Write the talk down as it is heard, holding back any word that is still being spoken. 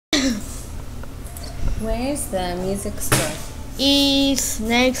Where's the music store? It's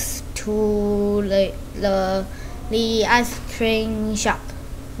next to the ice cream shop.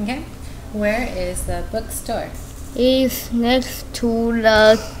 Okay. Where is the bookstore? It's next to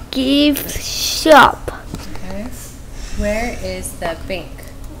the gift shop. Okay. Where is the bank?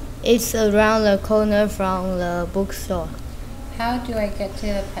 It's around the corner from the bookstore. How do I get to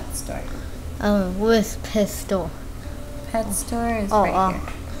the pet store? With pet store. Pet store is right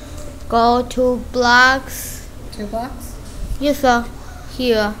here. Go 2 blocks. 2 blocks? Yes, sir.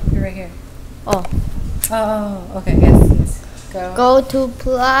 Here. You're right here. Oh. Oh, okay, yes. Go 2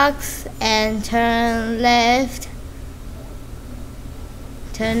 blocks and turn left.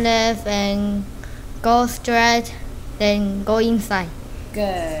 Turn left and go straight, then go inside.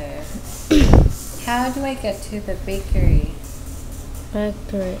 Good. How do I get to the bakery?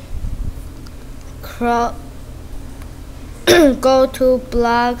 Go 2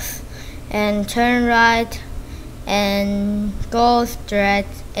 blocks and turn right and go straight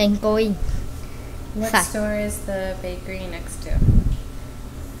and go in. What store is the bakery next to?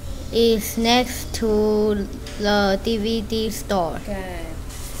 It's next to the DVD store. Good.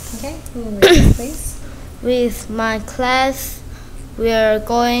 Okay, who reads, please? With my class, we are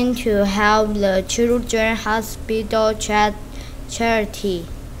going to help the Children's Hospital charity.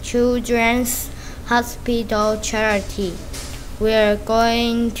 Children's Hospital charity. We are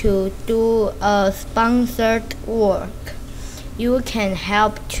going to do a sponsored work. You can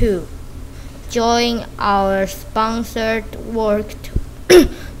help too. Join our sponsored work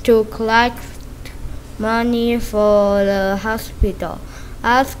to collect money for the hospital.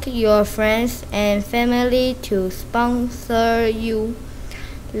 Ask your friends and family to sponsor you.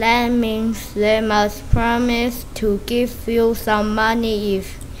 That means they must promise to give you some money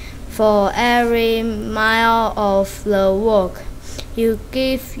for every mile of the walk. You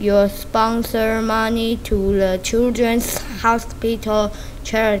give your sponsor money to the Children's Hospital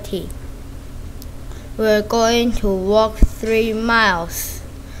charity. We're going to walk 3 miles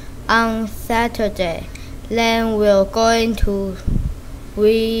on Saturday. Then we're going to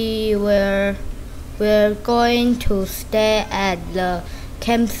stay at the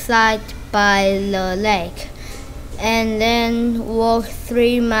campsite by the lake, and then walk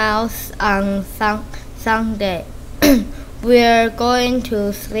 3 miles on Sunday. We're going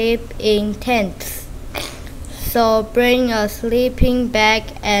to sleep in tents, so bring a sleeping bag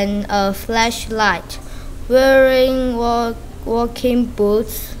and a flashlight. Wearing walking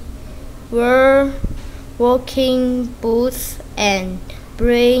boots. And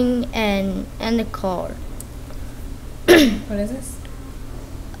bring an cord. What is this?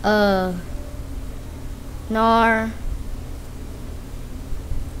 Nor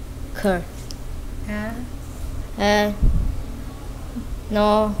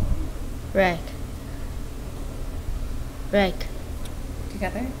no rack.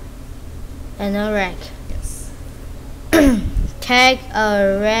 Together? And a rack. Yes. Take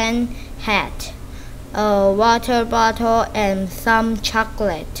a rain hat, a water bottle, and some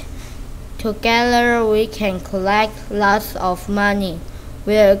chocolate. Together we can collect lots of money.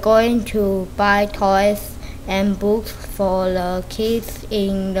 We are going to buy toys and books for the kids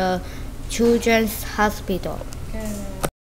in the Children's Hospital.